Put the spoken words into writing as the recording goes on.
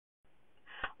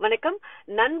வணக்கம்.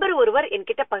 நண்பர் ஒருவர்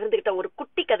என்கிட்ட பகிர்ந்துகிட்ட ஒரு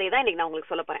குட்டி கதை தான் இன்னைக்கு நான்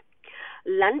உங்களுக்கு சொல்ல போறேன்.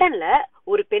 லண்டன்ல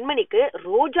ஒரு பெண்மணிக்கு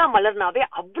ரோஜா மலர்னாவே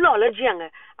அவ்வளவு அலர்ஜியாங்க.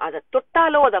 அதை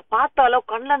தொட்டாலோ அதை பார்த்தாலோ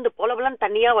கண்ணுல இருந்து பொலபலன்னு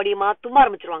தண்ணியா வடியுமா தும்ப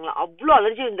ஆரம்பிச்சிருவாங்களா, அவ்வளவு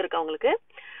அலர்ஜி இருந்திருக்கு அவங்களுக்கு.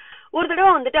 ஒரு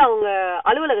தடவை வந்துட்டு அவங்க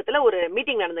அலுவலகத்துல ஒரு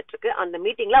மீட்டிங் நடந்துட்டு இருக்கு. அந்த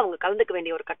மீட்டிங்ல அவங்க கலந்துக்க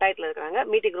வேண்டிய ஒரு கட்டாயத்துல இருக்காங்க.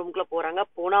 மீட்டிங் ரூமுக்குள்ள போறாங்க.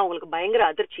 போனா அவங்களுக்கு பயங்கர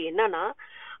அதிர்ச்சி. என்னன்னா,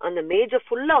 அந்த மேஜை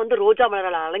ஃபுல்லா வந்து ரோஜா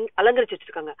மலரால அலங்கரிச்சு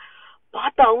வச்சிருக்காங்க.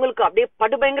 பார்த்தா அவங்களுக்கு அப்படியே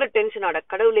படுபயங்கர டென்ஷன் ஆட,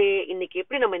 கடவுளே இன்னைக்கு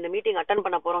எப்படி நம்ம இந்த மீட்டிங் அட்டன்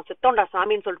பண்ண போறோம், சித்தோண்டா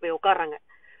சாமின்னு சொல்லிட்டு போய் உட்காடுறாங்க.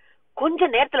 கொஞ்ச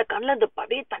நேரத்துல கண்ணுல இருந்து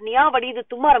அப்படியே தனியா வடியுது,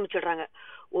 தும்ப ஆரம்பிச்சிடுறாங்க.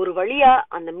 ஒரு வழியா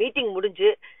அந்த மீட்டிங்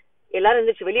முடிஞ்சு எல்லாரும்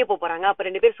இருந்துச்சு வெளியே போறாங்க. அப்ப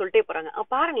 2 பேர் சொல்லிட்டே போறாங்க,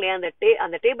 பாருங்களேன்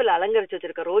அந்த டேபிள் அலங்கரிச்சு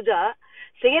வச்சிருக்க ரோஜா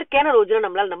செயற்கையான ரோஜா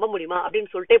நம்மளால நம்ப முடியுமா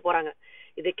அப்படின்னு சொல்லிட்டே போறாங்க.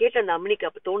 இதை கேட்ட அந்த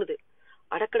அம்னிக்கு அப்ப தோணுது,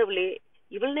 அடக்கடவுளே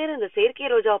இவ்வளவு நேரம் இந்த செயற்கை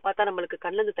ரோஜாவை பார்த்தா நம்மளுக்கு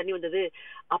கண்ணுல இருந்து தண்ணி வந்தது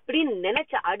அப்படின்னு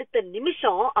நினைச்ச அடுத்த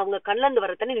நிமிஷம் அவங்க கண்ணுல இருந்து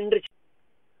வர தண்ணி நின்றுச்சு.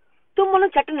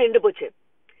 தும்மலும் சட்டுன்னு நின்று போச்சு.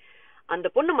 அந்த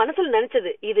பொண்ணு மனசுல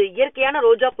நினைச்சது இது இயற்கையான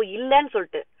ரோஜா பூ இல்லன்னு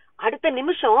சொல்லிட்டு அடுத்த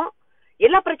நிமிஷம்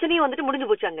எல்லா பிரச்சனையும் வந்துட்டு முடிஞ்சு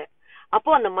போச்சாங்க.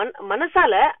 அப்போ அந்த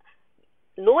மனசால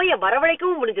நோயை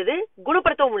வரவழைக்கவும் முடிஞ்சது,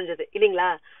 குணப்படுத்தவும் முடிஞ்சது இல்லைங்களா?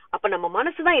 அப்ப நம்ம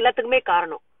மனசுதான் எல்லாத்துக்குமே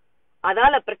காரணம்.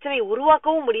 அதால பிரச்சனையை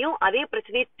உருவாக்கவும் முடியும், அதே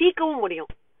பிரச்சனையை தீர்க்கவும்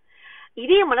முடியும்.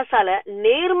 இதே மனசால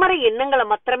நேர்மறை எண்ணங்களை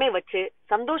மாத்திரமே வச்சு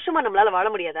சந்தோஷமா நம்மளால வாழ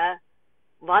முடியாதா?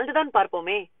 வாழ்ந்துதான்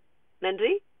பார்ப்போமே.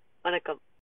 நன்றி, வணக்கம்.